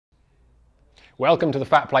Welcome to the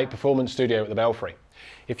FatPlate Performance Studio at the Belfry.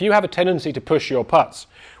 If you have a tendency to push your putts,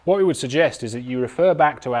 what we would suggest is that you refer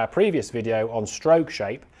back to our previous video on stroke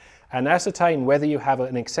shape and ascertain whether you have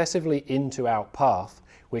an excessively in-to-out path,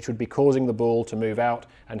 which would be causing the ball to move out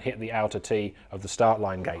and hit the outer tee of the start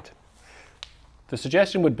line gate. The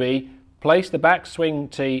suggestion would be place the backswing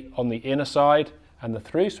tee on the inner side and the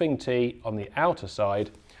through swing tee on the outer side.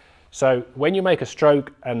 So when you make a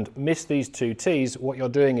stroke and miss these two tees, what you're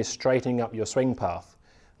doing is straightening up your swing path.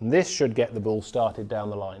 And this should get the ball started down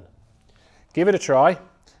the line. Give it a try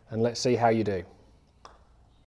and let's see how you do.